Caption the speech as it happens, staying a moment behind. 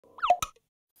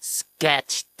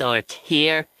sketch dork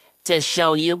here to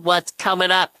show you what's coming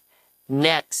up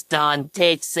next on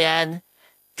Tigson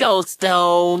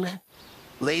Goldstone.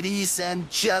 Ladies and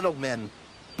gentlemen,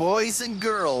 boys and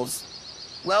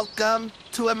girls, welcome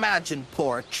to Imagine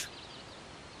Porch.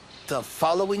 The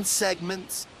following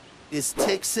segment is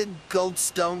Tigson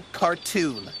Goldstone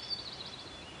cartoon,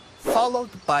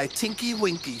 followed by Tinky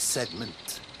Winky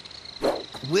segment,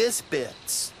 Whiz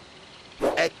Bits,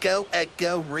 Echo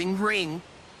Echo Ring Ring,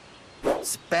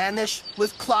 Spanish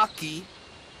with Clocky,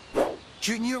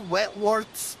 Junior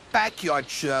Wentworth's Backyard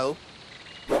Show,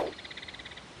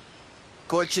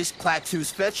 Gorgeous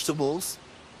Klaatu's Vegetables,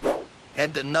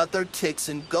 and another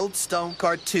Tigson Goldstone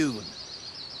cartoon.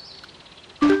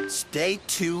 Stay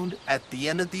tuned at the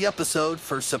end of the episode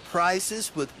for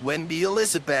surprises with Wendy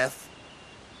Elizabeth.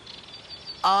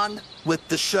 On with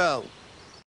the show.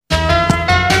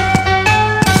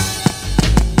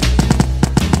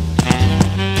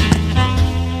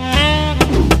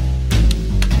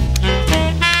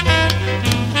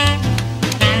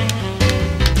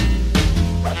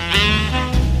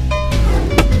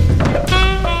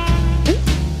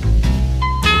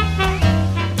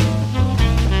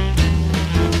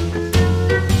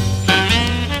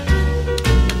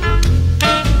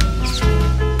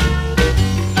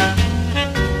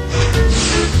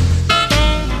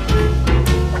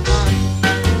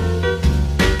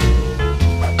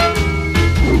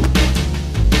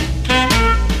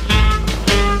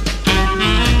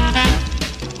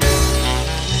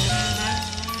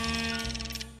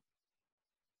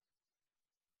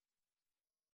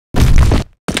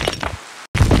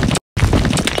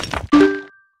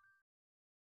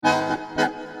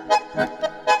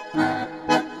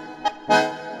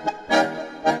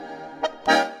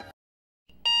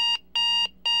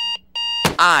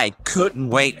 I couldn't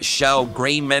wait to show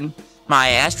Greenman my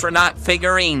astronaut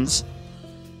figurines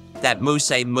that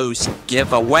Moose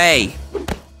giveaway.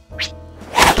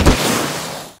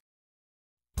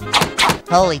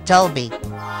 Holy Toby,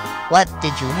 what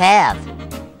did you have?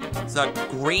 The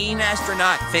green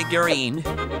astronaut figurine.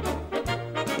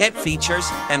 It features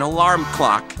an alarm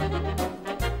clock.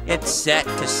 It's set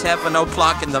to 7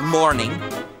 o'clock in the morning,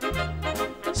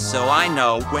 so I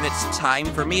know when it's time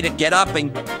for me to get up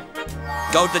and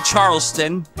go to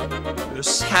Charleston,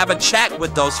 just have a chat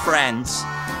with those friends.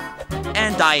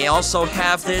 And I also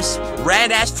have this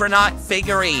red astronaut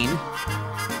figurine.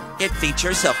 It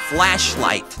features a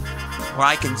flashlight where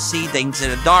I can see things in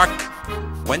the dark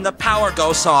when the power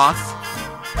goes off.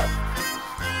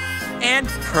 And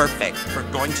perfect for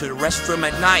going to the restroom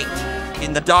at night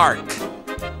in the dark.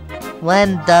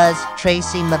 When does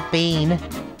Tracy McBean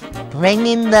bring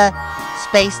in the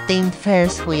space-themed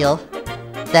Ferris wheel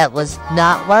that was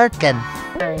not working?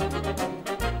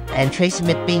 And Tracy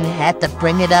McBean had to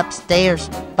bring it upstairs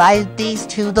by these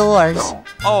two doors.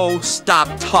 Oh, stop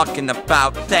talking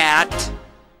about that.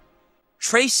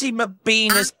 Tracy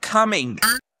McBean is coming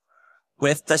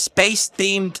with the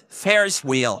space-themed Ferris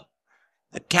wheel.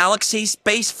 The Galaxy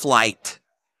Space Flight.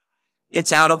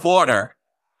 It's out of order.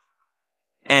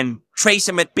 And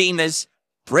Tracy McBean is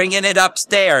bringing it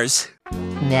upstairs.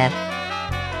 Nah,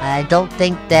 I don't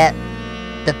think that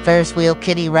the Ferris wheel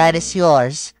kitty ride is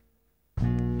yours.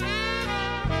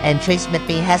 And Tracy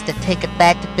McBean has to take it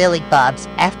back to Billy Bob's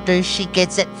after she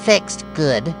gets it fixed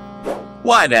good.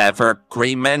 Whatever,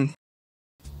 Greenman.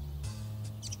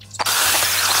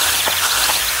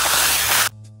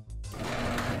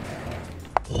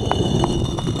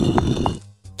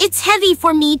 It's heavy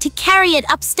for me to carry it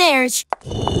upstairs.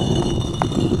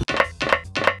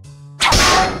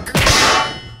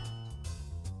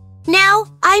 Now,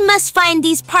 I must find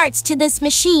these parts to this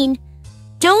machine.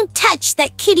 Don't touch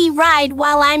that kitty ride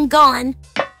while I'm gone.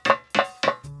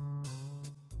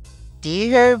 Do you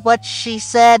hear what she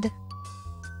said?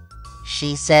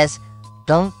 She says,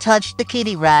 don't touch the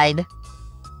kitty ride.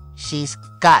 She's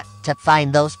got to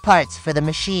find those parts for the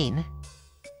machine.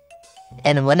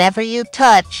 And whenever you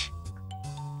touch,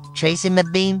 Tracy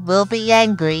McBean will be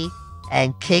angry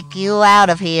and kick you out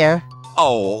of here.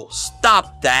 Oh,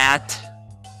 stop that.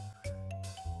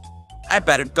 I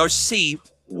better go see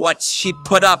what she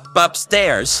put up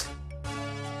upstairs.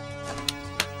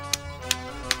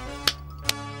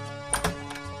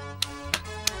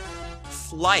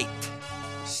 Flight,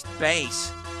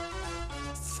 space,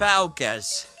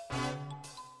 Falgas.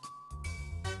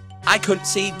 I couldn't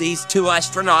see these two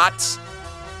astronauts.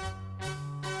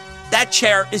 That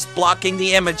chair is blocking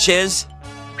the images.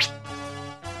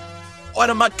 What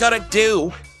am I gonna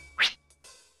do?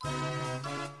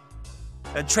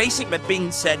 Tracy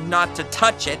McBean said not to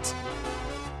touch it,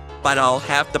 but I'll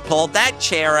have to pull that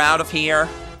chair out of here.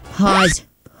 Pause.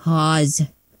 Pause.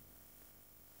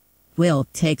 Will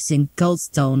Tigson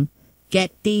Goldstone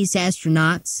get these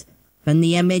astronauts from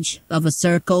the image of a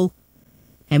circle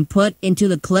and put into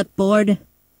the clipboard?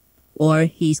 Or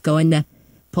he's going to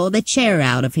pull the chair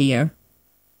out of here?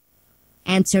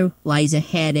 Answer lies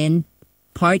ahead in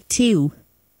part 2,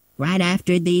 right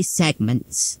after these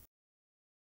segments.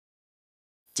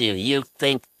 Do you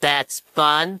think that's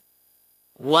fun?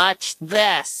 Watch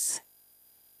this.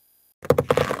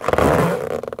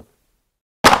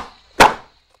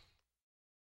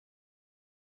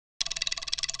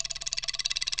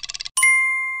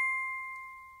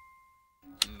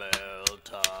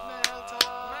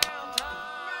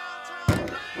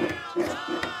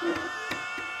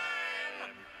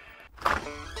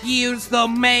 Use the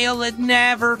mail, it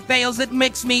never fails. It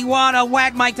makes me wanna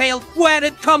wag my tail. When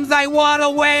it comes, I wanna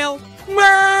wail. Meow.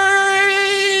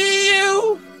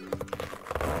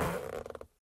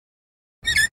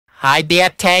 Hi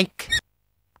there, Tank.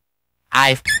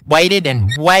 I've waited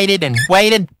and waited and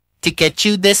waited to get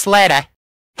you this letter.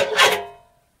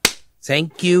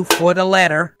 Thank you for the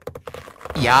letter.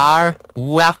 You're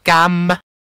welcome.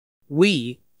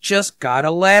 We just got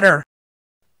a letter.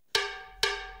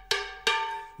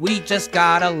 We just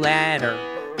got a letter.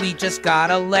 We just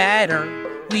got a letter.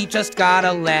 We just got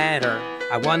a letter.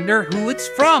 I wonder who it's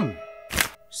from.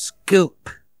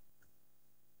 Scoop.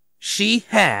 She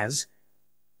has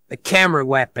a camera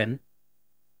weapon.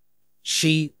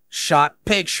 She shot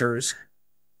pictures,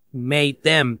 made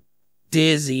them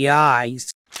dizzy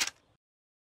eyes.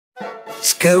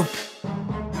 Scoop,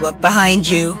 look behind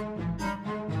you.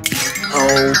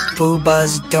 Oh,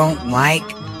 boobas don't like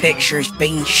pictures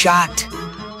being shot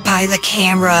by the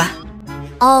camera.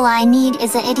 All I need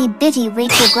is a itty-bitty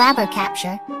Rachel Grabber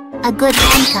capture, a good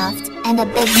handcuffed, and a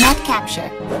big nut capture.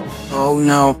 Oh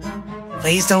no,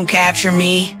 please don't capture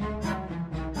me.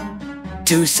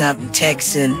 Do something,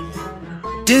 Tigson.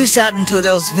 Do something to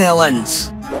those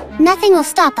villains. Nothing will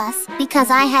stop us, because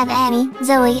I have Annie,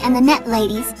 Zoe, and the net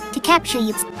ladies to capture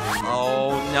you.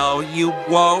 Oh no, you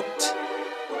won't.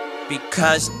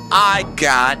 Because I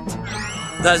got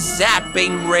the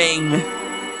zapping ring.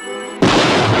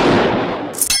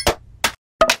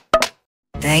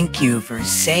 Thank you for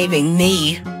saving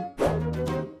me.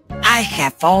 I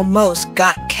have almost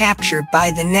got captured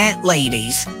by the net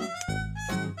ladies.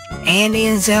 Annie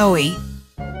and Zoe.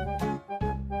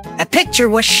 A picture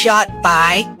was shot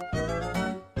by...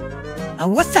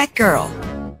 what's that girl?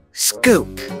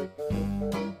 Scoop.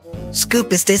 Scoop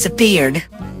has disappeared.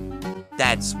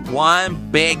 That's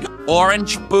one big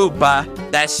orange booba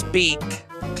that speak.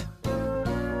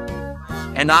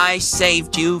 And I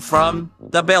saved you from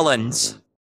the villains.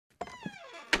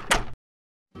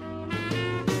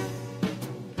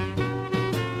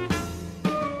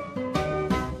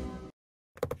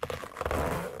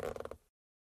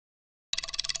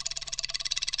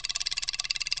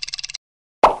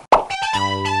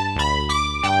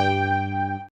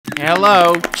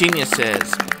 Hello,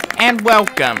 geniuses, and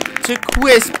welcome to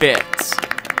Quiz Bits.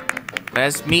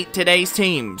 Let's meet today's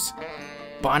teams.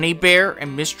 Bonnie Bear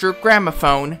and Mr.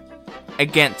 Gramophone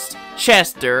against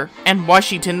Chester and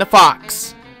Washington the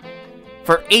Fox.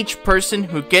 For each person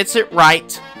who gets it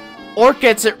right or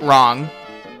gets it wrong,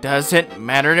 doesn't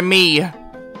matter to me.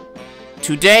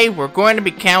 Today we're going to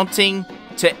be counting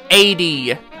to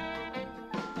 80.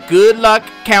 Good luck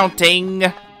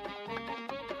counting.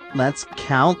 Let's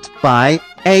count by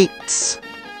 8s.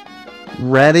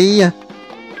 Ready?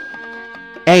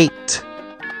 8,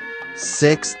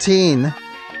 16,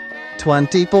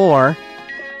 24,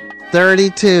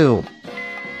 32,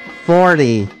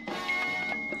 40,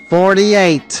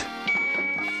 48,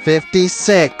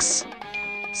 56,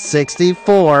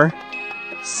 64,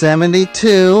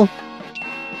 72,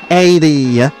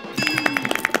 80.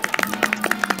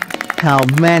 How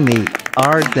many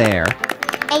are there?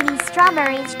 80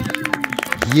 strawberries.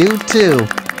 You too.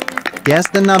 Guess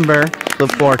the number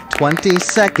before 20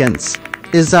 seconds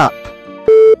is up.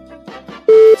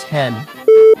 10,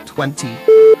 20,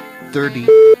 30,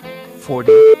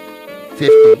 40,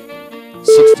 50,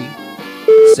 60,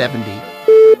 70,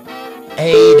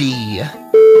 80.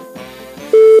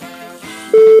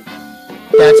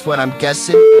 That's what I'm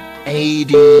guessing.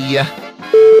 80.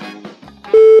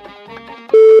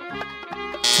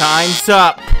 Time's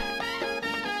up.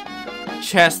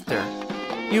 Chester,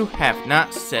 you have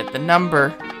not said the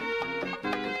number.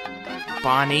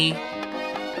 Bonnie,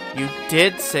 you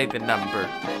did say the number.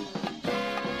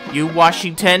 You,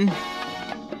 Washington,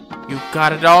 you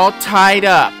got it all tied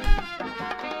up.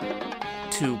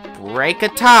 To break a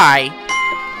tie,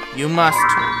 you must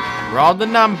draw the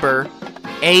number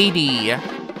 80.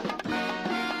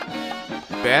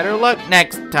 Better luck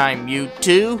next time, you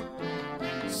two.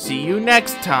 See you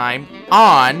next time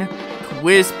on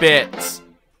Quiz Bits.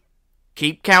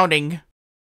 Keep counting.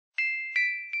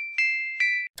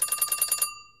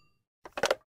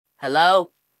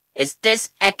 Hello? Is this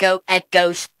Echo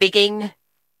speaking?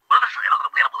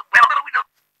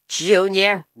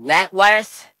 Junior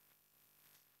Networth?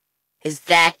 Is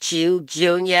that you,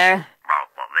 Junior?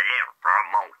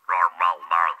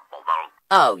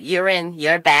 Oh, you're in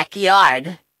your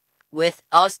backyard with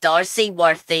All-Star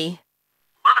Seaworthy.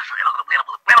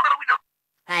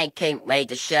 I can't wait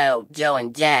to show Joe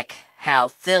and Jack how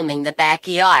filming the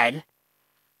backyard,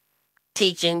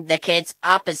 teaching the kids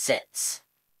opposites.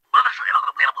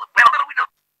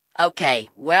 Okay,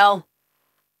 well,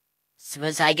 as soon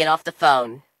as I get off the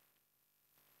phone,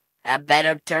 I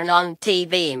better turn on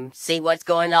TV and see what's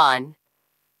going on.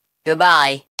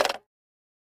 Goodbye.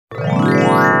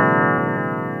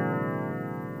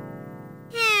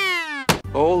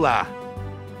 Hola,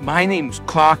 my name's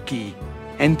Clocky,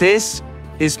 and this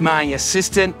is my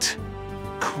assistant,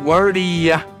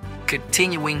 QWERTY.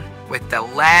 Continuing with the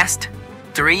last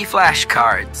 3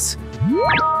 flashcards.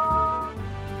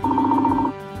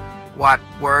 What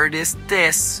word is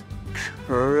this?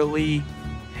 Curly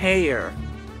hair.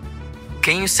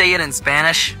 Can you say it in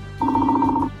Spanish?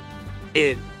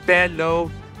 El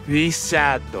pelo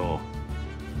rizado.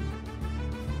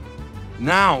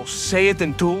 Now say it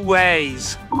in 2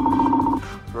 ways.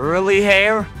 Curly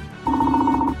hair.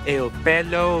 El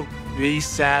pelo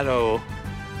rizado.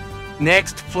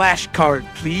 Next flashcard,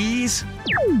 please.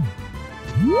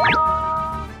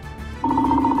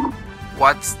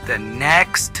 What's the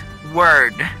next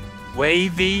word?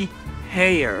 Wavy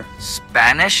hair.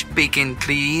 Spanish speaking,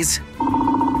 please.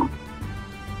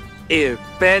 El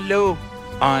pelo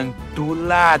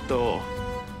ondulado.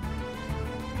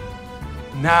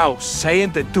 Now say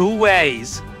it in 2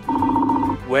 ways.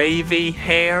 Wavy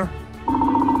hair.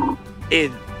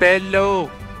 El pelo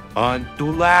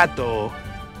ondulado.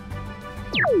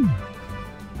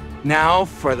 Now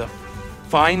for the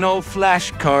final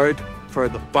flashcard for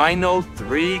the final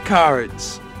 3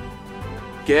 cards.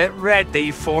 Get ready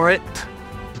for it.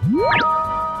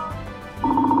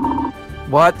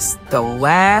 What's the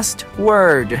last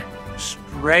word?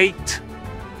 Straight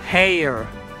hair.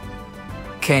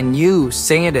 Can you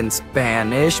say it in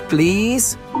Spanish,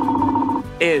 please?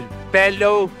 El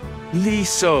pelo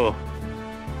liso.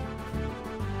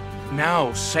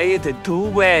 Now say it in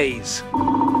 2 ways.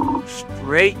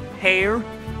 Straight hair.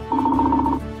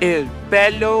 El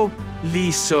pelo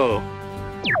liso.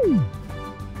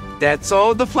 That's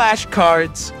all the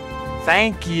flashcards.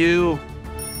 Thank you.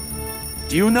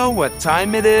 Do you know what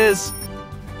time it is?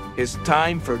 It's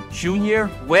time for Junior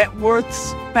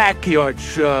Wentworth's Backyard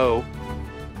Show.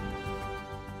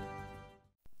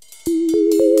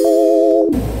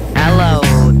 Hello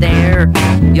there.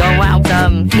 You're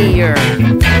welcome here.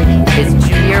 It's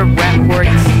Junior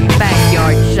Wentworth's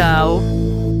Backyard Show.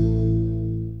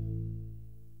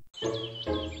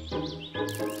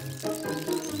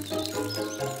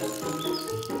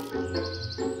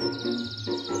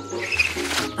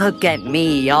 Look at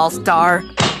me, All-Star.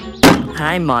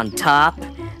 I'm on top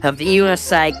of the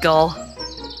unicycle.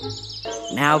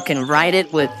 Now can ride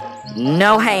it with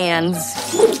no hands.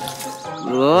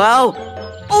 Whoa!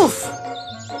 Oof!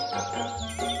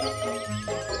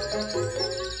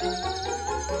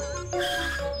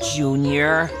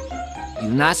 Junior,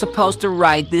 you're not supposed to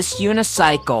ride this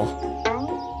unicycle.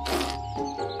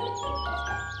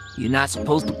 You're not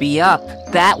supposed to be up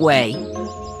that way.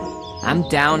 I'm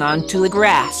down onto the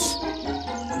grass.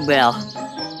 Well,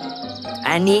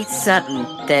 I need something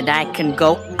that I can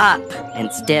go up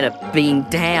instead of being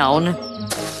down.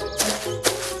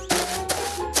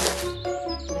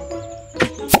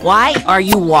 Why are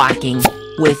you walking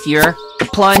with your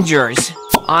plungers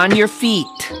on your feet?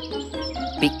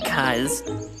 Because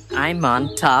I'm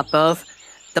on top of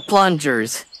the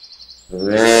plungers.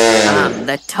 I'm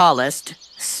the tallest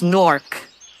snork.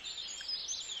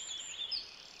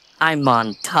 I'm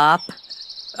on top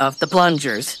of the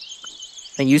plungers,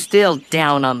 and you still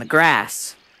down on the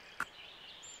grass.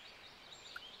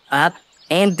 Up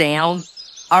and down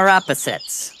are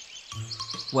opposites.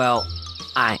 Well,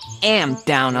 I am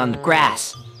down on the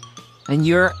grass, and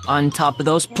you're on top of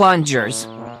those plungers.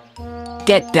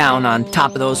 Get down on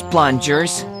top of those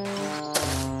plungers.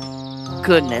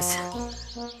 Goodness,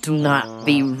 do not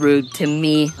be rude to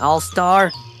me,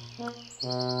 All-Star.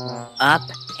 Up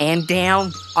and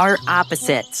down are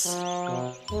opposites.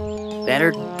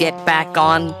 Better get back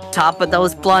on top of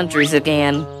those plungers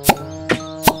again.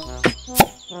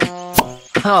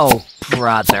 Oh,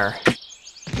 brother.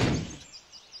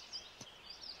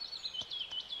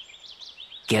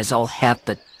 Guess I'll have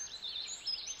to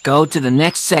go to the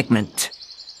next segment.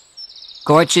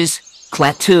 Gorgeous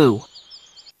Klaatu.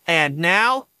 And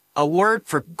now, a word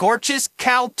for Gorgeous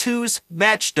Kaltu's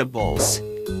vegetables.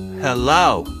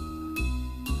 Hello,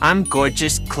 I'm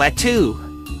Gorgeous Klaatu,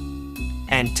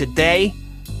 and today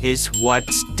is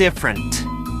What's Different.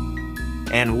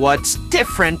 And what's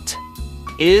different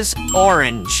is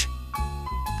orange.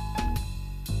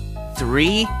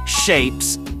 3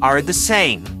 shapes are the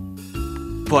same,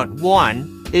 but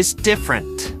one is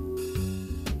different.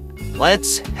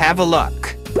 Let's have a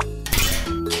look.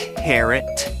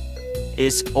 Carrot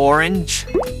is orange.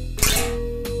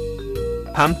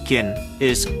 Pumpkin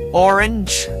is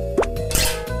orange.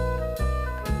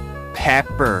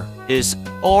 Pepper is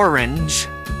orange.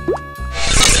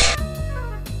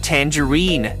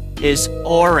 Tangerine is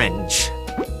orange.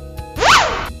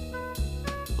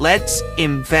 Let's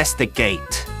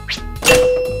investigate.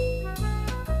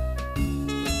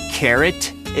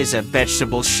 Carrot is a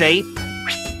vegetable shape.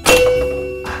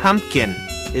 Pumpkin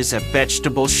is a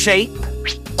vegetable shape.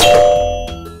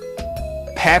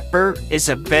 Pepper is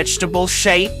a vegetable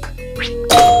shape.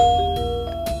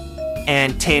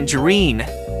 And tangerine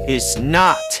is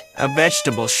not a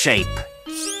vegetable shape.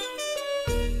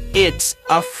 It's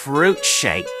a fruit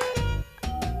shape.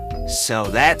 So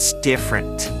that's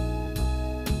different.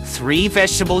 3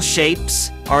 vegetable shapes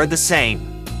are the same.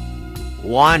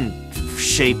 1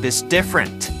 shape is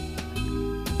different.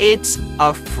 It's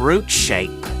a fruit shape.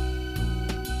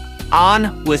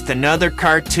 On with another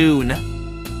cartoon.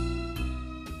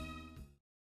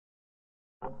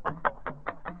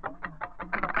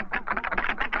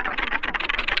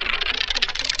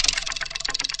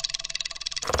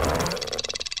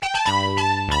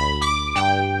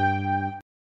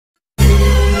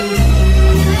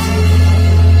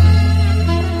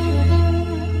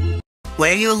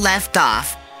 Where you left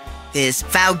off is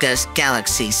Valga's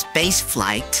Galaxy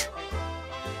spaceflight.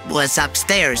 Was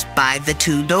upstairs by the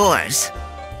 2 doors.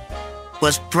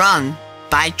 Was brung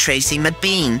by Tracy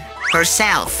McBean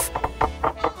herself.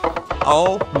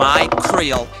 Oh my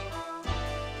creel.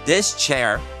 This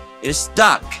chair is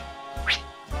stuck.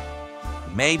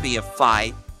 Maybe if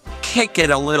I kick it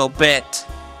a little bit.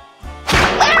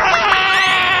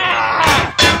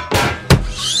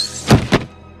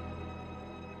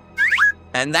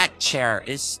 And that chair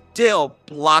is still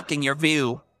blocking your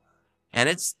view. And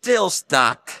it's still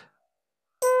stuck.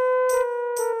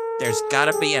 There's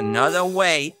gotta be another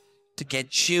way to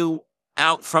get you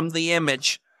out from the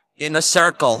image in a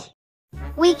circle.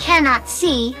 We cannot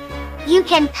see. You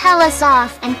can peel us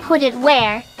off and put it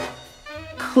where?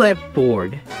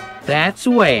 Clipboard. That's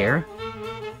where.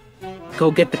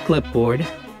 Go get the clipboard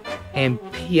and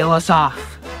peel us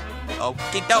off.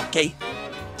 Okie dokie.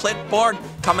 Clipboard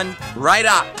coming right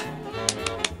up.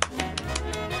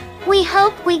 We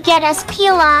hope we get us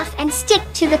peel off and stick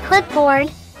to the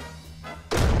clipboard.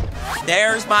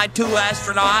 There's my 2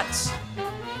 astronauts.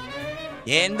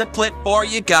 In the clipboard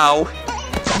you go.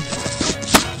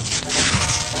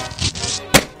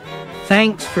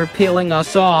 Thanks for peeling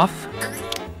us off.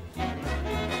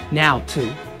 Now,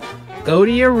 go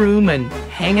to your room and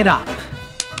hang it up.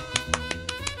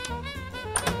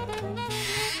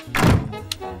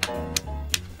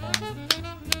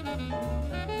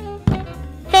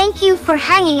 Thank you for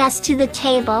hanging us to the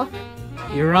table.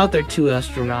 Your other 2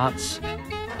 astronauts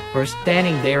were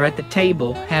standing there at the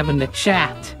table having a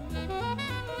chat.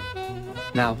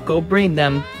 Now go bring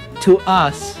them to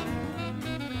us.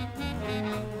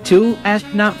 2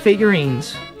 astronaut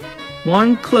figurines,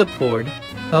 1 clipboard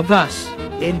of us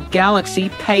in galaxy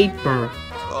paper.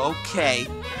 Okay.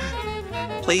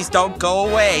 Please don't go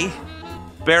away.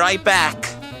 Be right back.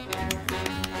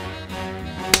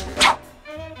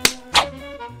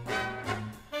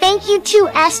 Thank you 2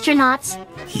 astronauts.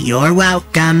 You're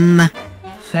welcome.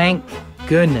 Thank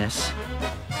goodness.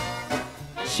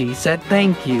 She said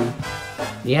thank you.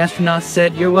 The astronaut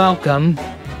said you're welcome.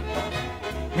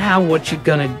 Now what you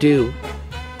gonna do?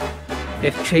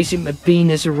 If Tracy McBean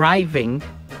is arriving,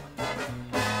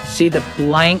 see the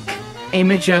blank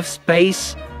image of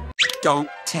space? Don't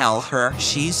tell her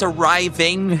she's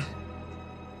arriving.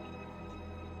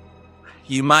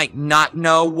 You might not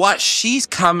know what she's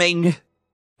coming.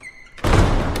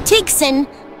 Tigson,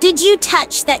 did you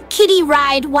touch that kiddie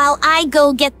ride while I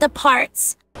go get the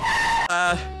parts?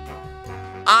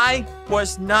 I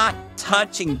was not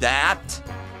touching that.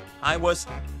 I was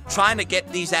trying to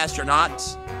get these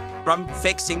astronauts from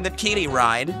fixing the kiddie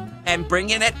ride and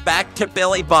bringing it back to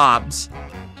Billy Bob's.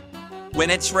 When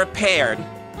it's repaired,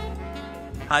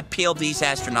 I peel these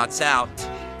astronauts out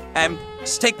and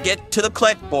stick it to the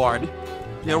clipboard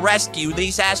to rescue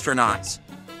these astronauts.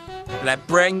 And I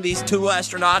bring these two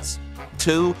astronauts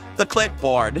to the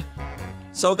clipboard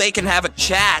so they can have a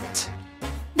chat.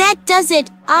 That does it.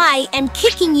 I am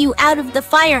kicking you out of the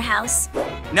firehouse.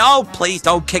 No, please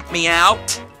don't kick me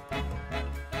out.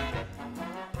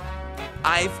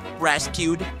 I've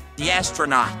rescued the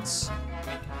astronauts.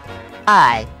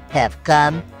 I have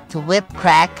come to whip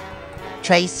crack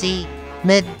Tracy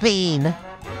McBean.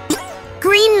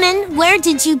 Greenman, where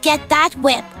did you get that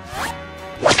whip?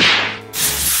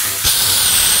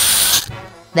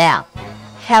 Now,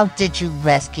 how did you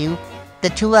rescue the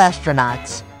two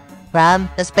astronauts from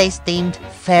the space-themed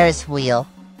Ferris wheel?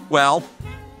 Well,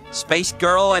 Space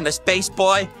Girl and the Space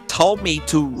Boy told me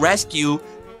to rescue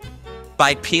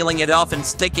by peeling it off and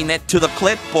sticking it to the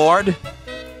clipboard.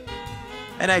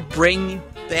 And I'd bring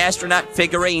the astronaut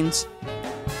figurines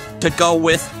to go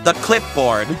with the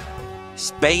clipboard.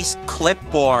 Space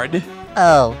clipboard.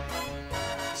 Oh.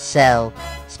 So,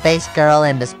 Space Girl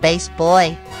and the Space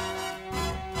Boy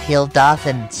peeled off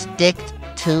and sticked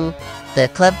to the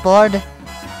clipboard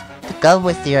to go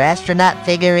with your astronaut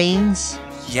figurines?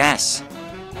 Yes.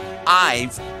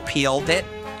 I've peeled it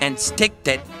and sticked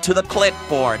it to the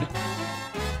clipboard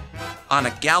on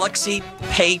a galaxy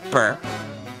paper.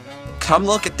 Come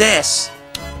look at this.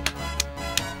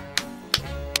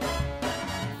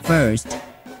 First,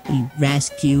 he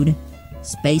rescued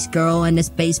Space Girl and the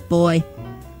Space Boy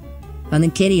on the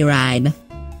kiddie ride.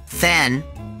 Then,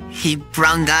 he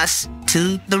brung us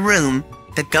to the room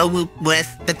to go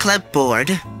with the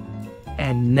clipboard.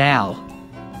 And now,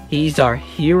 he's our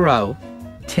hero,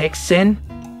 Tigson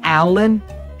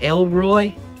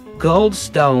Elroy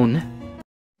Goldstone.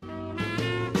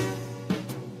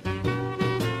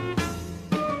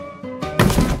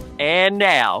 And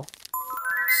now,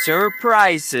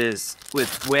 surprises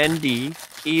with Wendy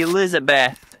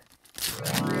Elizabeth.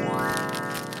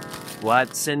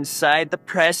 What's inside the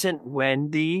present,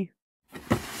 Wendy?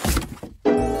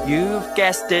 You've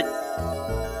guessed it.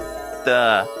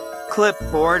 The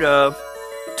clipboard of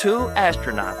two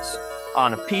astronauts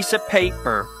on a piece of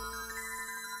paper.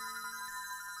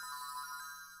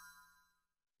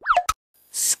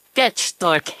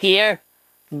 Sketchbook here.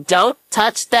 Don't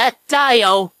touch that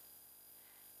dial.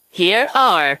 Here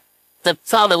are the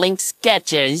following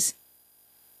sketches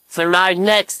for our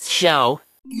next show.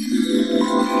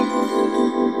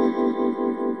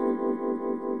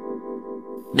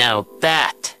 Now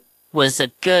that was a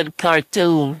good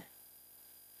cartoon.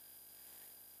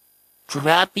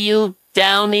 Drop you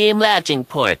down the Imagine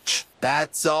porch.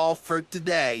 That's all for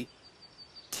today.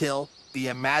 Till the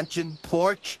Imagine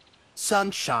porch,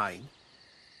 sunshine.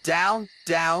 Down,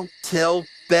 down till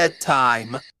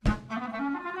bedtime.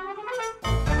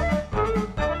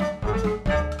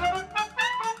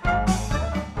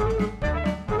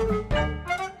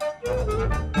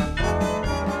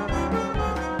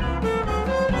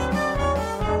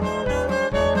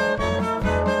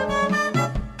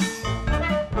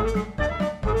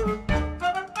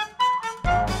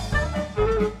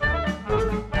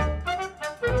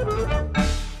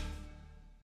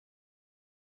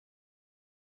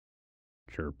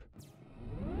 Chirp.